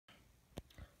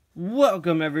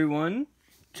Welcome everyone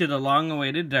to the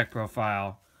long-awaited deck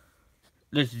profile.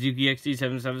 This is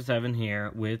gbt14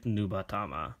 here with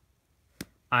Nubatama.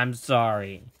 I'm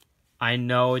sorry. I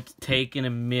know it's taken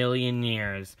a million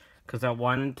years because I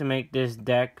wanted to make this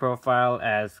deck profile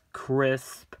as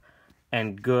crisp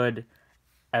and good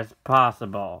as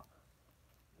possible.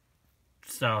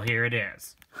 So here it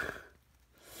is.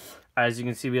 As you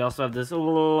can see, we also have this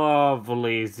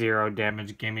lovely 0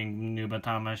 damage gaming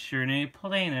Nubatama Shirne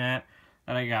playmat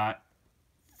that I got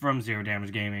from 0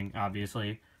 damage gaming,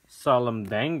 obviously. Solemn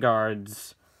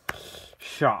Vanguard's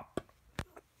shop.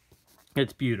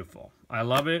 It's beautiful. I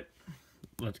love it.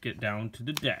 Let's get down to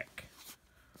the deck.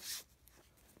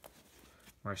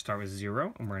 We're going to start with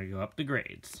 0, and we're going to go up the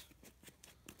grades.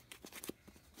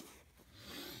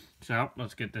 So,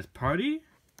 let's get this party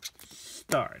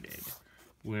started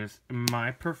with my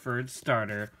preferred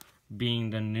starter being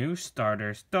the new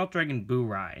starter, Stealth Dragon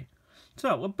Burai.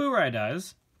 So, what Burai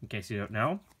does, in case you don't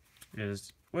know,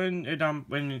 is when a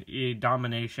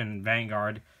domination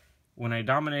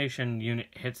unit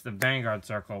hits the Vanguard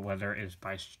circle, whether it's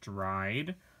by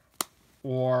stride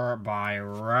or by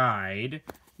ride,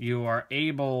 you are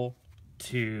able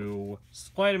to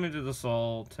slide them into the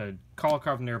soul to call a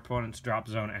card from their opponent's drop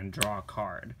zone and draw a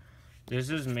card.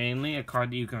 This is mainly a card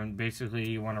that you can basically,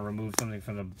 you want to remove something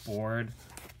from the board.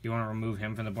 You want to remove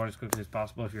him from the board as quickly as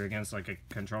possible if you're against like a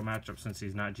control matchup, since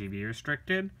he's not GB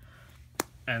restricted.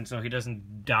 And so he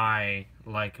doesn't die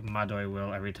like Madoi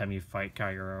will every time you fight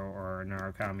Kaiguro or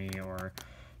Narukami or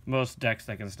most decks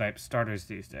that can snipe starters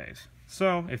these days.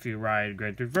 So if you ride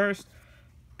Grade 3 first,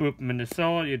 boop him into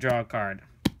soul, you draw a card.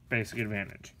 Basic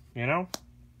advantage, you know?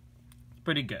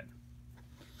 Pretty good.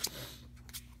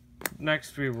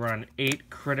 Next, we run 8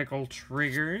 critical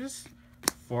triggers,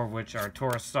 4 of which are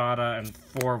Torasada and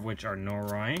 4 of which are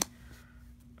Noroi.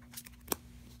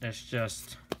 It's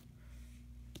just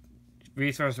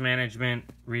resource management,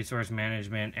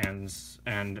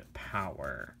 and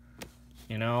power.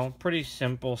 You know, pretty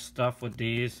simple stuff with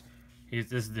these.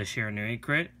 This is the Shiranui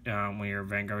crit. When your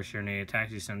Vanguard Shiranui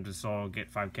attacks, you send the soul,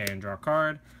 get 5k and draw a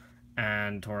card.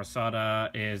 And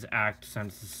Torasada is act,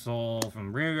 sends the soul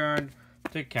from rearguard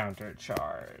to counter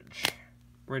charge.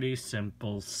 Pretty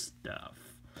simple stuff.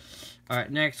 Alright,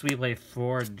 next we play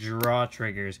 4 draw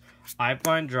triggers. I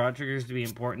find draw triggers to be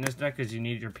important in this deck because you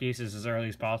need your pieces as early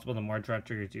as possible. The more draw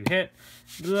triggers you hit,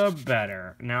 the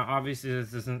better. Now, obviously,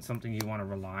 this isn't something you want to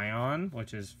rely on,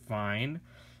 which is fine.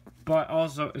 But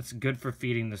also, it's good for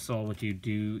feeding the soul, which you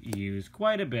do use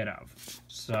quite a bit of.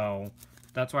 So,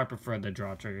 that's why I prefer the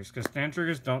draw triggers, because stand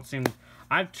triggers don't seem...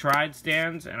 I've tried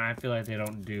stands, and I feel like they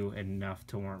don't do enough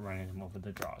to warrant running them over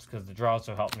the draws, because the draws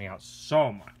will help me out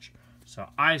so much. So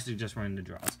I suggest running the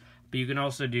draws. But you can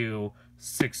also do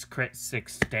 6 crit,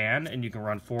 6 stand, and you can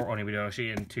run 4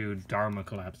 Onibidoshi and 2 Dharma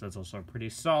Collapse. That's also a pretty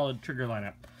solid trigger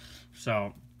lineup.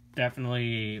 So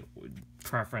definitely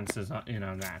preferences on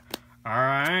that.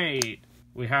 Alright,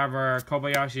 we have our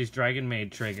Kobayashi's Dragon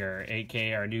Maid trigger,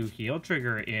 aka our new heal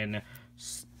trigger in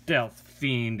Stealth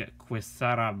Fiend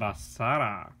Quisara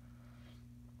Basara.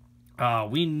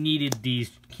 We needed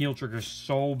these heal triggers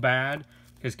so bad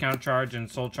because counter charge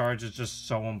and soul charge is just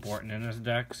so important in this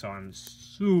deck, so I'm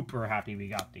super happy we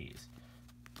got these.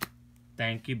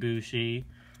 Thank you, Bushi.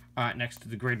 Next to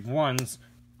the grade 1s,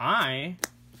 I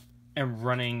am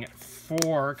running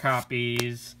 4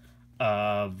 copies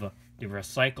of the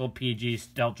Recycle PG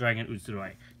Stealth Dragon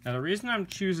Utsuroi. Now, the reason I'm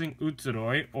choosing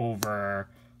Utsuroi over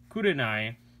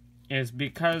Kurenai is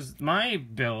because my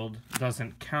build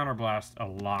doesn't counterblast a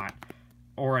lot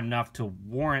or enough to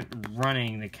warrant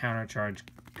running the countercharge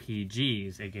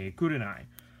PGs, aka Kurenai.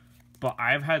 But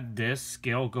I've had this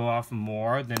skill go off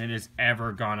more than it has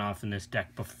ever gone off in this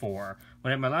deck before.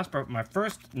 When my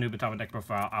first Nubatama Deck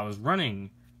Profile, I was running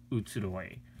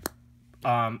Utsuroi,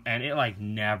 and it like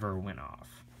never went off.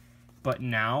 But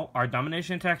now our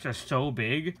domination attacks are so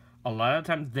big, a lot of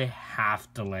times they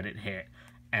have to let it hit.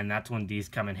 And that's when these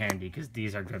come in handy, because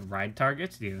these are good ride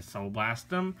targets. You can soul blast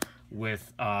them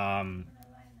with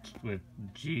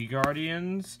G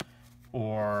Guardians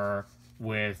or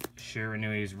with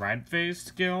Shiranui's ride phase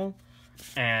skill,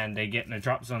 and they get in a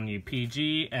drop zone you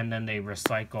PG, and then they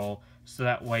recycle, so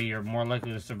that way you're more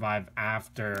likely to survive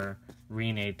after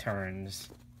Rene turns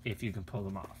if you can pull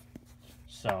them off.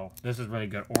 So this is really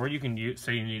good. Or you can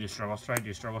say you need a struggle stride,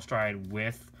 you struggle stride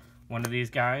with one of these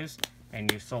guys, and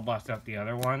you soul blast out the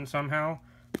other one somehow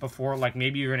before, like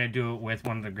maybe you're going to do it with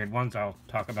one of the grid ones I'll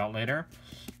talk about later.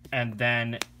 And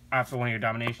then after one of your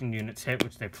domination units hit,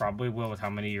 which they probably will with how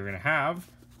many you're going to have,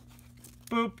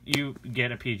 boop, you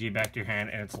get a PG back to your hand,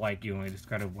 and it's like you only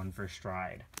discarded 1 for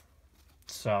stride.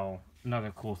 So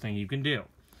another cool thing you can do.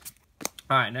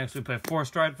 Alright, next we play 4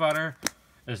 Stride Fighter.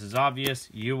 This is obvious.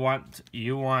 You want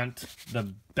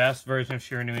the best version of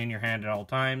Shiranui in your hand at all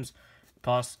times.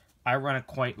 Plus, I run a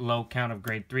quite low count of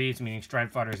grade 3s, meaning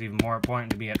Stride Fighter is even more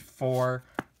important to be at 4.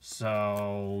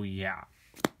 So, yeah.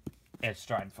 It's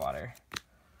Stride Fighter.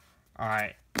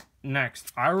 Alright,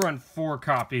 next. I run 4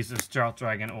 copies of Stealth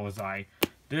Dragon Ozai.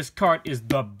 This card is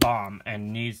the bomb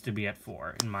and needs to be at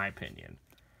 4, in my opinion.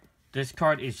 This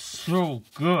card is so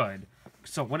good.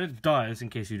 So what it does, in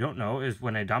case you don't know, is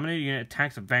when a dominated unit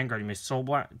attacks a Vanguard, you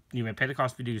may pay the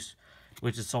cost reduce,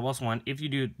 which is Soul Blast 1. If you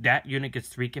do, that unit gets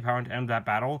 3k power at the end of that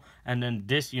battle, and then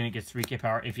this unit gets 3k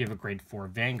power if you have a grade 4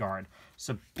 Vanguard.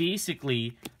 So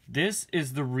basically, this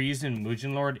is the reason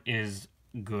Mugen Lord is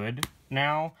good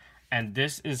now, and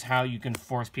this is how you can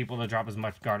force people to drop as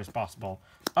much guard as possible.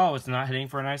 Oh, it's not hitting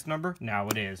for a nice number? Now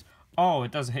it is. Oh,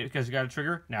 it doesn't hit because you got a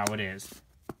trigger? Now it is.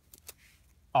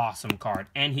 Awesome card.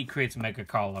 And he creates mega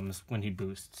columns when he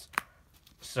boosts.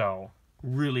 So,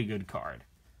 really good card.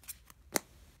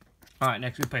 Alright,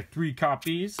 next we play 2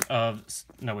 copies of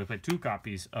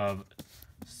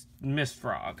Mist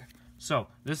Frog. So,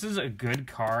 this is a good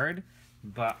card,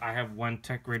 but I have one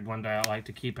tech grade 1 that I like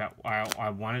to keep at. I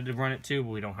wanted to run it 2,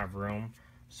 but we don't have room.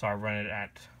 So I run it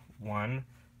at 1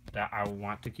 that I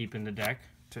want to keep in the deck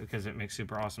because it makes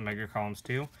super awesome mega columns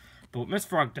too. But what Mist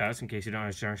Frog does, in case you don't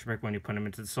understand, when you put him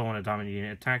into the soul and a dominant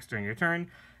unit attacks during your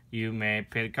turn, you may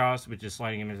pay the cost, which is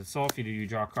sliding him into the soul. If you do, you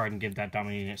draw a card and give that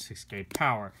dominant unit 6k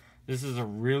power. This is a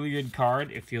really good card.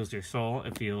 It feels your soul.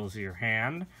 It feels your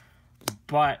hand.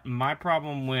 But my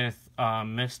problem with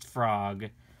Mist Frog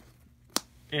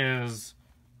is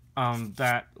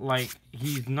that, like,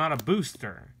 he's not a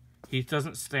booster. He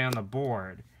doesn't stay on the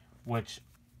board, which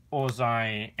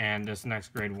Ozai and this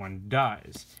next grade 1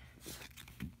 does.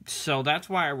 So that's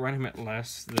why I run him at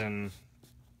less than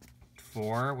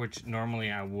 4, which normally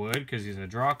I would because he's a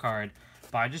draw card.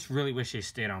 But I just really wish he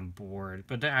stayed on board.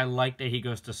 But then I like that he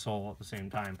goes to soul at the same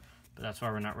time. But that's why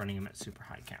we're not running him at super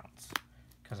high counts.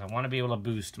 Because I want to be able to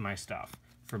boost my stuff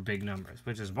for big numbers.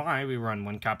 Which is why we run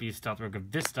 1 copy of Stealth Rogue of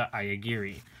Vista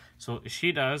Ayagiri. So what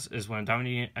she does is when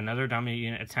another dominant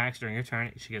unit attacks during your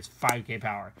turn, she gets 5k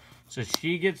power. So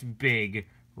she gets big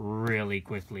really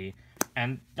quickly.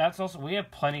 And that's also, we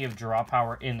have plenty of draw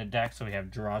power in the deck. So we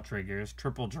have draw triggers,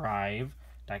 triple drive,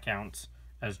 that counts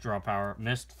as draw power,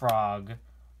 Mist Frog,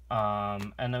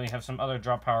 and then we have some other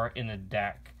draw power in the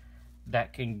deck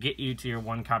that can get you to your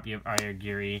 1 copy of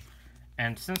Ayagiri.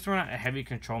 And since we're not a heavy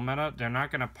control meta, they're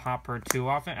not going to pop her too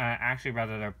often. And I actually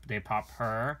rather they pop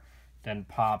her than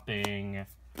popping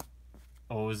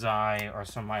Ozai or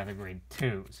some other grade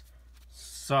 2s.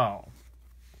 So,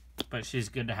 but she's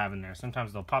good to have in there.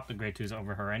 Sometimes they'll pop the grade 2s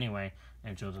over her anyway,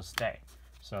 and she'll just stay.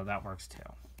 So that works too.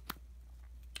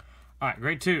 Alright,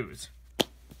 grade 2s.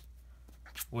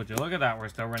 Would you look at that, we're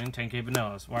still running 10k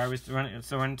vanillas. Why are we still running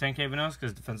 10k vanillas?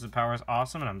 Because defensive power is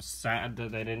awesome, and I'm sad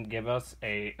that they didn't give us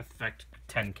a effect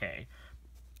 10k.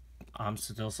 I'm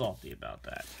still salty about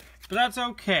that. But that's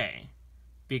okay,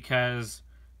 because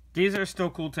these are still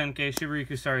cool 10k. Shibari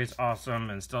Kusari is awesome,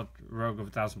 and Stealth Rogue of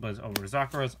 1,000 Blades over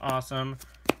Zakura is awesome.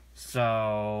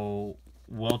 So,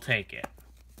 we'll take it.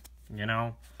 You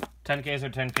know? 10ks are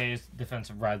 10ks,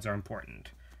 defensive rides are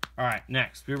important. Alright,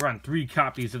 next, we run 3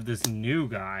 copies of this new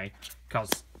guy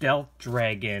called Stealth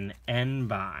Dragon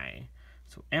Enbai.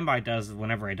 So Enbai does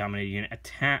whenever a dominated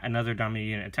unit another dominated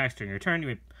unit attacks during your turn,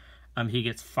 he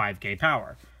gets 5k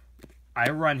power. I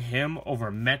run him over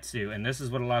Metsu, and this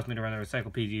is what allows me to run the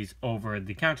Recycle PGs over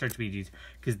the Countercharge PGs,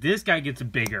 because this guy gets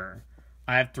bigger.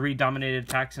 I have 3 dominated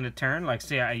attacks in a turn, like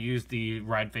say I use the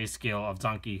Ride Phase skill of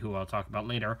Zanki, who I'll talk about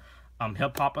later. He'll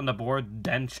pop on the board,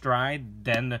 then Stride,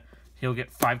 then he'll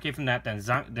get 5k from that,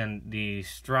 then the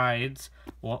Strides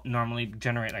will normally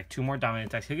generate like 2 more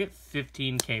dominant attacks. He'll get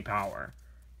 15k power.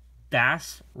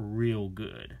 That's real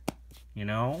good. You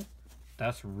know?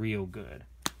 That's real good.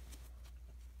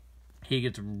 He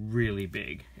gets really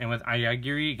big. And with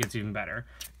Ayagiri, it gets even better.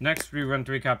 Next, we run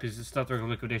 3 copies of Stealth Rogue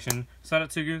Liquidation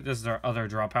Sadatsugu. This is our other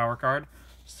draw power card.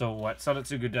 So what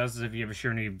Sadatsugu does is if you have a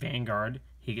Shiranui Vanguard,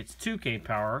 he gets 2k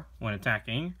power when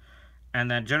attacking. And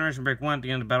then Generation Break 1, at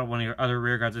the end of the battle, one of your other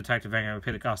rear guards attacked a Vanguard will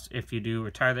pay the cost. If you do,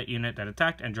 retire that unit that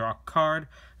attacked and draw a card.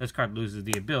 This card loses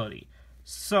the ability.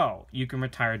 So, you can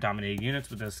retire dominating units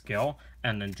with this skill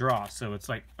and then draw. So, it's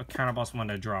like a counter boss 1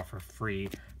 to draw for free.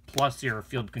 Plus, you're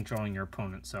field controlling your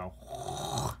opponent. So,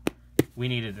 we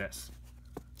needed this.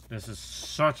 This is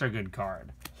such a good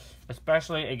card.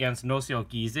 Especially against Nosio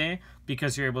Gize,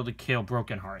 because you're able to kill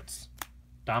Broken Hearts.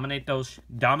 Dominate those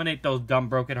dumb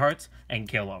Broken Hearts and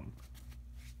kill them.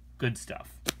 Good stuff.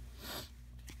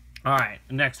 Alright,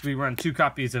 next we run 2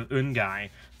 copies of Ungai.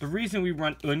 The reason we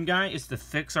run Ungai is to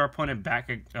fix our opponent back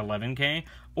at 11k,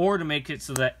 or to make it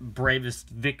so that Bravest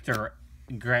Victor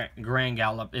Grand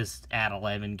Gallop is at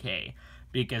 11k.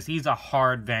 Because he's a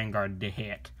hard Vanguard to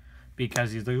hit.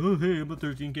 Because he's like, oh hey, I'm a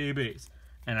 13k base.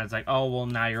 And it's like, oh well,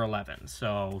 now you're 11,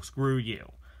 so screw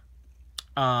you.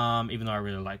 Even though I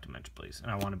really like Dimension Police,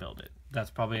 and I want to build it. That's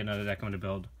probably another deck I'm going to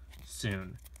build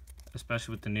soon.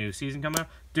 Especially with the new season coming out.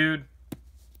 Dude,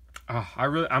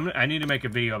 I need to make a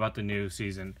video about the new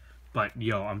season. But,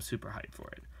 yo, I'm super hyped for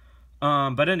it.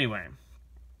 But anyway.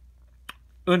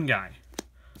 Ungai.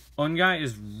 Ungai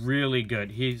is really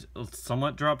good. He's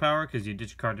somewhat draw power, because you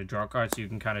ditch a card to draw a card, so you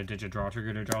can kind of ditch a draw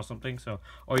trigger to draw something. So,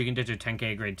 or you can ditch a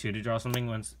 10k grade 2 to draw something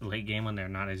once late game when they're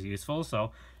not as useful.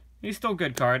 So, he's still a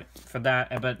good card for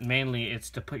that, but mainly it's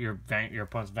to put your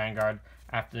opponent's Vanguard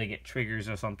after they get triggers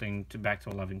or something back to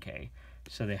 11k.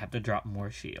 So they have to drop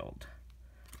more shield.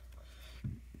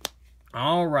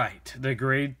 Alright, the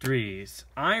grade 3s.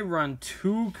 I run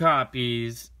 2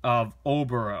 copies of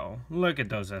Oboro. Look at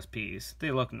those SPs.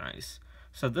 They look nice.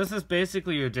 So this is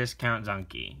basically your discount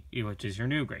Zunky, which is your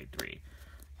new grade 3.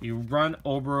 You run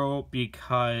Oboro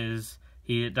because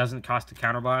he doesn't cost a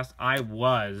counterblast. I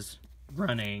was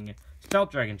running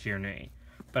Stealth Dragon Sheerney.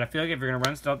 But I feel like if you're going to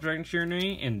run Stealth Dragon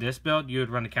Sheerney in this build, you would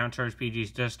run the counter charge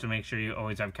PGs just to make sure you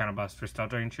always have counterblast for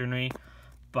Stealth Dragon Sheerney.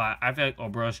 But I feel like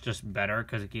Oboro is just better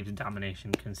because it keeps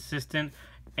domination consistent.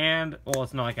 And, well,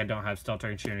 it's not like I don't have Stealth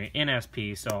Dragon Sheerney in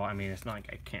SP, so, I mean, it's not like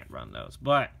I can't run those.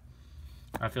 But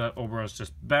I feel like Oboro is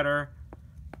just better.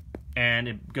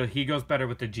 And he goes better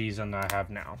with the G-Zone that I have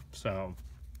now. So,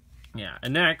 yeah.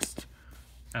 And next,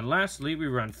 and lastly, we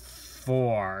run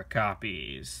 4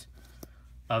 copies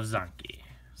of Zunky.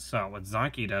 So, what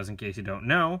Zunky does, in case you don't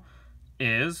know,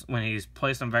 is when he's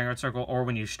placed on Vanguard Circle or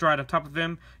when you stride on top of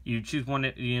him, you choose one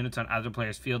of the units on either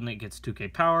player's field and it gets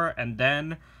 2k power, and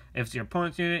then if it's your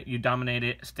opponent's unit, you dominate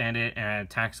it, stand it, and it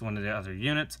attacks one of the other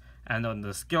units. And then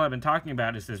the skill I've been talking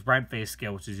about is this Red Phase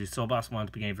skill, which is you Soul Blast 1 at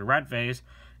the beginning of your Red Phase.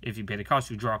 If you pay the cost,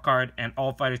 you draw a card, and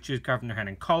all fighters choose a card from their hand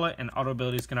and call it, and auto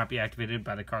abilities cannot be activated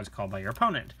by the cards called by your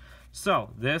opponent. So,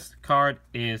 this card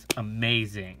is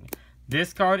amazing.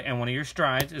 This card and one of your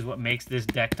strides is what makes this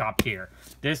deck top tier.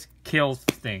 This kills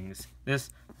things. This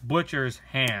butchers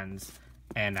hands,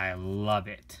 and I love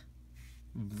it.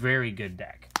 Very good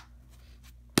deck.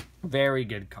 Very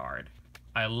good card.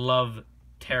 I love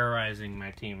terrorizing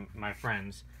my team, my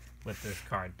friends, with this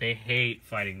card. They hate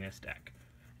fighting this deck.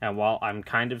 And while I'm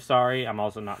kind of sorry, I'm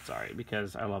also not sorry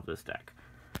because I love this deck.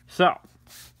 So,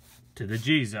 to the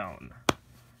G-Zone.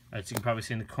 As you can probably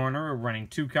see in the corner, we're running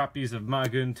 2 copies of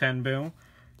Magun Tenbu.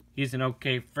 He's an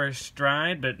okay first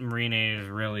stride, but Marine is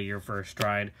really your first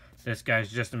stride. This guy's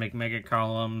just to make mega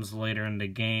columns later in the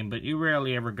game, but you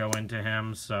rarely ever go into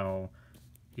him, so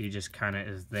he just kind of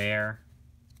is there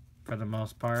for the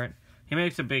most part. He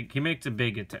makes a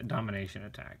big domination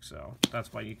attack, so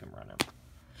that's why you can run him.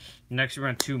 Next, we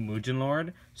run 2 Mugen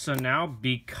Lord. So now,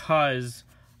 because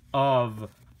of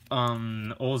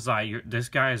Ozai, this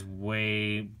guy is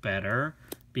way better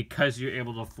because you're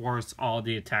able to force all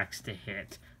the attacks to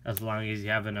hit as long as you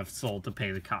have enough soul to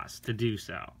pay the cost to do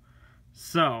so.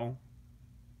 So,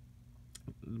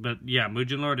 but yeah,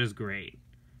 Mugen Lord is great.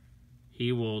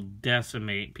 He will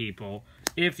decimate people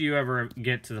if you ever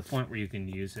get to the point where you can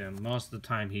use him. Most of the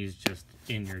time, he's just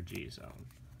in your G-Zone.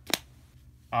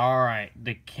 Alright,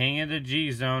 the king of the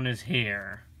G-Zone is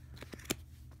here.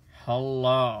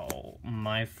 Hello,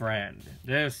 my friend.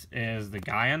 This is the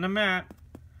guy on the map.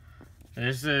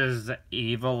 This is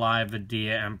Evil Eye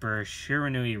Vidia Emperor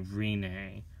Shiranui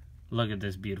Rine. Look at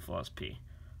this beautiful SP.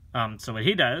 So what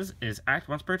he does is act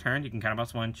once per turn. You can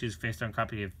counterblast 1, choose face down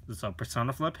copy of so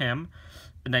Persona Flip him.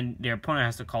 And then their opponent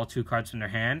has to call 2 cards from their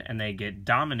hand, and they get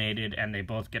dominated, and they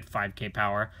both get 5k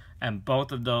power. And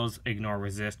both of those ignore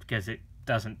resist because it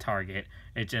doesn't target.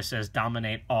 It just says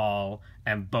dominate all,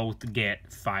 and both get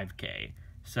 5k.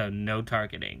 So no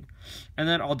targeting. And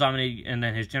then all dominate, and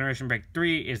then his Generation Break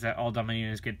 3 is that all dominate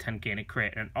units get 10k in a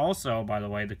crit. And also, by the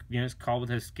way, the units called with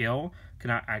his skill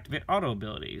cannot activate auto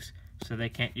abilities. So they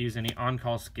can't use any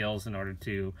on-call skills in order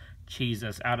to cheese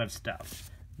us out of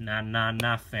stuff.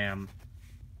 Nah, fam.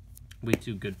 Way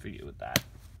too good for you with that.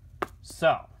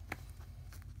 So,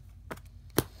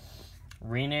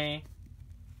 Rine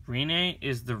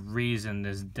is the reason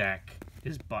this deck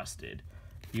is busted.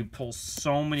 You pull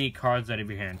so many cards out of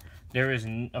your hand. There is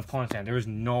opponent's hand. There is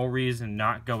no reason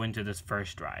not go into this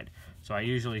first stride. So I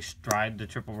usually stride the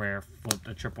triple rare, flip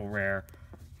the triple rare.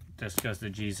 This goes to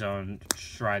G-Zone,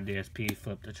 stride the SP,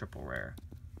 flip the triple rare.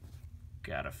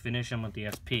 Gotta finish them with the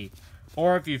SP.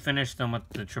 Or if you finish them with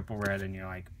the triple rare, then you're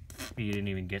like, You didn't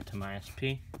even get to my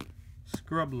SP.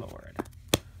 Scrub Lord.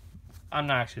 I'm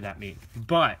not actually that mean,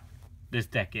 but this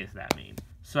deck is that mean.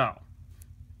 So,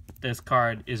 this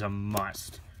card is a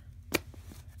must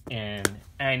in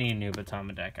any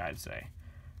Nubatama deck, I'd say.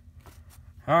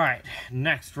 Alright,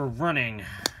 next we're running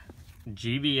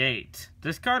GB8.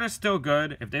 This card is still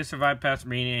good. If they survive past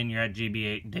Arena and you're at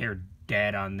GB8, they're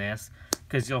dead on this.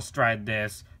 Because you'll stride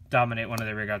this, dominate one of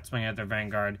their rear guards, swing at their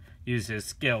vanguard, use his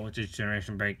skill, which is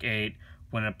Generation Break 8.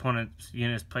 When an opponent's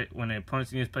unit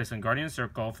is placed in Guardian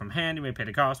Circle from hand, you may pay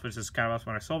the cost, which is Sky Boss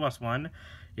 1 or Soul Boss 1.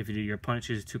 If you do, your opponent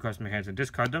chooses 2 cards from your hands and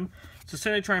discard them. So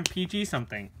say they try and PG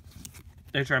something.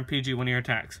 They try and PG one of your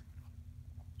attacks.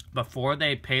 Before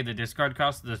they pay the discard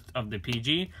cost of the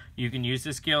PG, you can use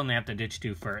this skill and they have to ditch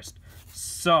 2 first.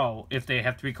 So, if they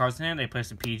have 3 cards in hand, they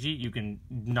place a PG, you can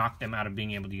knock them out of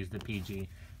being able to use the PG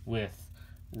with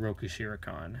Roku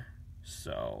Shirakan.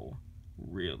 So,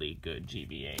 really good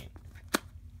GB8.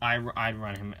 I'd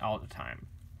run him all the time.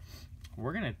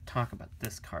 We're going to talk about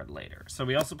this card later. So,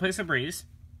 we also place a Breeze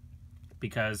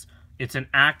because it's an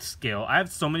act skill. I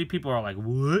have so many people who are like,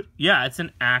 what? Yeah, it's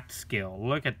an act skill.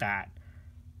 Look at that.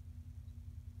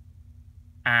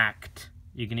 Act.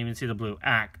 You can even see the blue.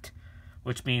 Act.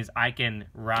 Which means I can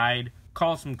ride,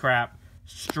 call some crap,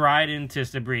 stride into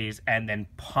Sabreeze, and then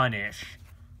punish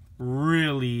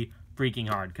really freaking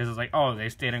hard. Because it's like, oh, they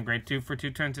stayed on grade 2 for 2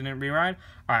 turns and didn't re-ride?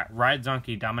 Alright, ride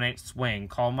Zonky, dominate, swing.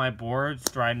 Call my board,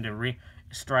 stride into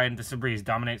Sabreeze,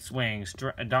 dominate, swing.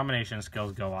 Domination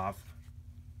skills go off.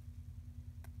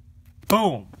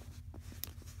 Boom!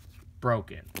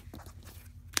 Broken.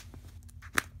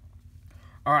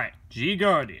 Alright,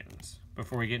 G-Guardians.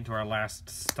 Before we get into our last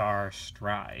star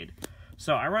stride.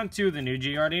 So, I run 2 of the new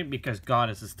G-Guardian because, God,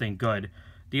 is this thing good.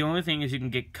 The only thing is you can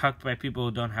get cucked by people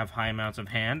who don't have high amounts of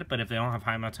hand, but if they don't have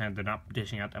high amounts of hand, they're not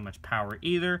dishing out that much power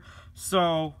either.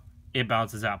 So, it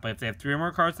balances out. But if they have 3 or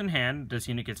more cards in hand, this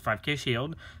unit gets 5k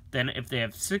shield. Then if they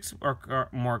have 6 or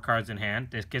more cards in hand,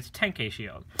 this gets 10k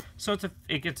shield. So it's a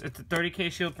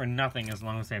 30k shield for nothing as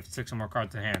long as they have 6 or more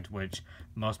cards in hand, which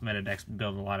most meta decks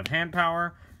build a lot of hand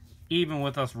power. Even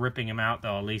with us ripping them out,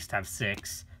 they'll at least have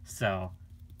 6. So,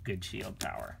 good shield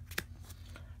power.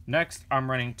 Next,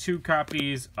 I'm running 2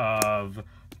 copies of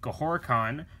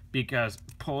Gahorkon because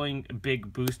pulling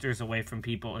big boosters away from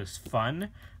people is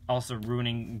fun. Also,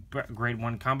 ruining grade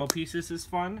 1 combo pieces is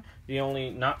fun. The only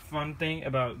not fun thing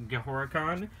about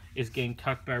Gahorkon is getting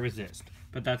cucked by resist.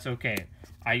 But that's okay.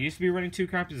 I used to be running 2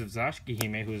 copies of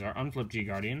Zashkihime, who's our unflipped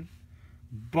G-Guardian.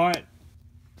 But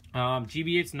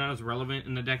GB8's not as relevant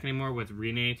in the deck anymore with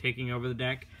Rene taking over the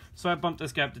deck. So I bumped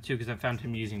this guy up to 2 because I found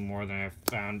him using more than I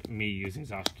found me using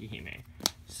Zashkihime.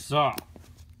 So,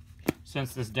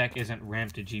 since this deck isn't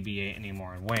ramped to GB8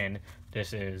 anymore and win,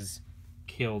 this is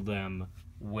kill them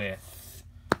with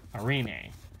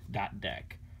Arene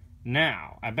deck.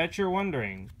 Now, I bet you're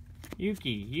wondering, Yuki,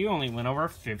 you only went over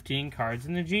 15 cards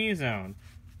in the G zone.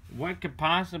 What could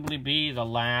possibly be the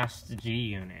last G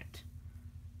unit?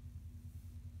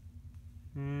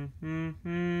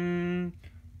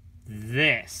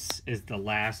 This is the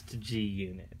last G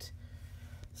unit.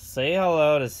 Say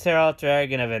hello to Serral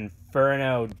Dragon of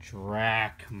Inferno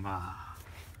Drachma.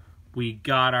 We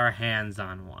got our hands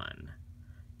on one.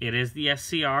 It is the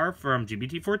SCR from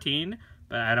gbt14,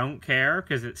 but I don't care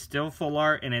because it's still full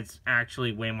art and it's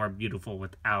actually way more beautiful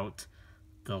without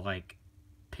the like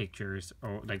pictures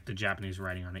or like the Japanese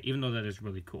writing on it, even though that is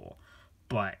really cool.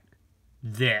 But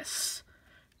this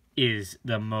is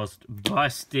the most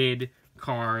busted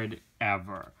card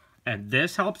ever. And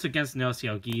this helps against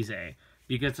No-Ciel Gize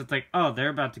because it's like, oh, they're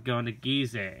about to go into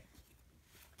Gize.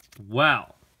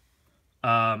 Well,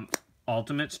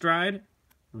 Ultimate Stride,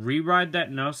 reride that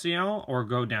No-Ciel or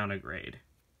go down a grade.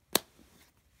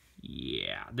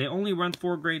 Yeah, they only run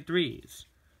 4 grade 3s.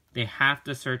 They have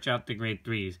to search out the grade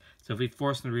 3s. So if we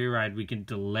force them to reride, we can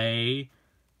delay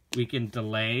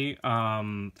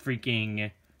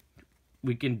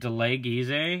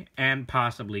Gize and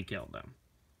possibly kill them.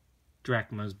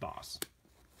 Drachma's boss.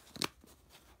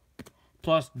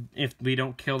 Plus, if we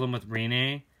don't kill them with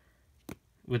Rene,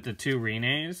 with the 2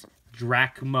 Renes,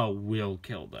 Drachma will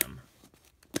kill them.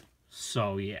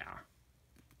 So, yeah.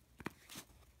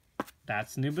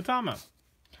 That's Nubatama.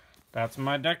 That's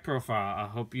my deck profile. I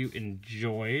hope you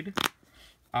enjoyed.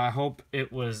 I hope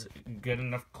it was good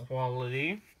enough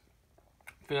quality.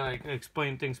 I feel like I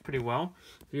explained things pretty well.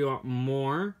 If you want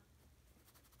more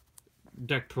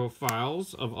deck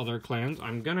profiles of other clans,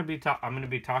 I'm gonna be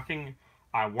talking.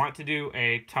 I want to do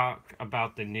a talk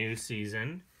about the new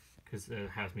season because it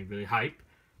has me really hype.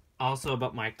 Also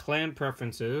about my clan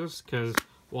preferences because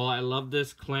while I love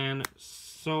this clan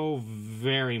so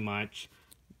very much,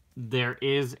 there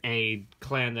is a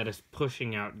clan that is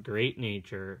pushing out Great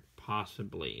Nature,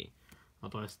 possibly.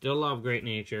 Although I still love Great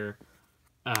Nature.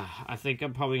 I think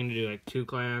I'm probably going to do like 2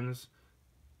 clans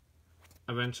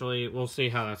eventually. We'll see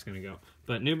how that's going to go.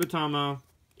 But Nubatama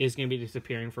is going to be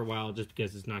disappearing for a while just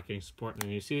because it's not getting support in the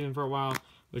new season for a while,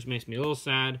 which makes me a little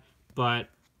sad, but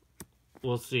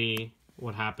we'll see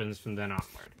what happens from then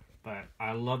onward. But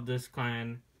I love this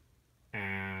clan,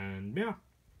 and yeah.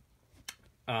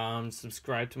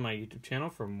 Subscribe to my YouTube channel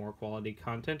for more quality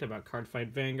content about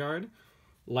Cardfight Vanguard.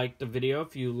 Like the video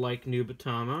if you like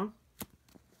Nubatama.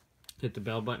 Hit the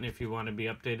bell button if you want to be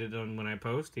updated on when I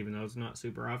post, even though it's not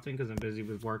super often because I'm busy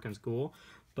with work and school.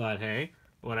 But hey,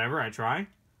 whatever, I try.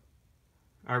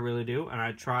 I really do. And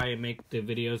I try and make the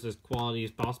videos as quality as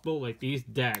possible. Like these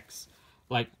decks.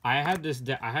 Like I had this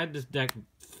deck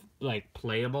like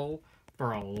playable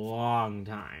for a long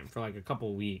time, for like a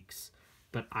couple weeks.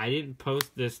 But I didn't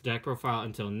post this deck profile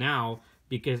until now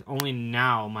because only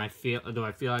now do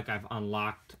I feel like I've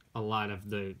unlocked a lot of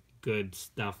the good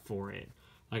stuff for it.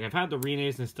 Like, I've had the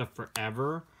renays and stuff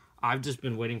forever. I've just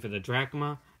been waiting for the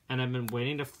Drachma, and I've been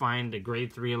waiting to find the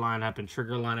grade 3 lineup and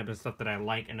trigger lineup and stuff that I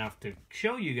like enough to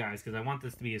show you guys, because I want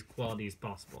this to be as quality as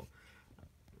possible.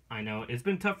 I know it's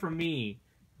been tough for me,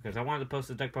 because I wanted to post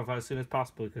the deck profile as soon as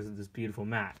possible because of this beautiful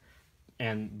mat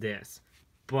and this.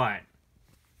 But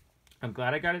I'm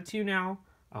glad I got it to you now.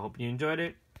 I hope you enjoyed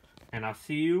it, and I'll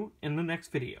see you in the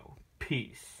next video.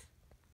 Peace.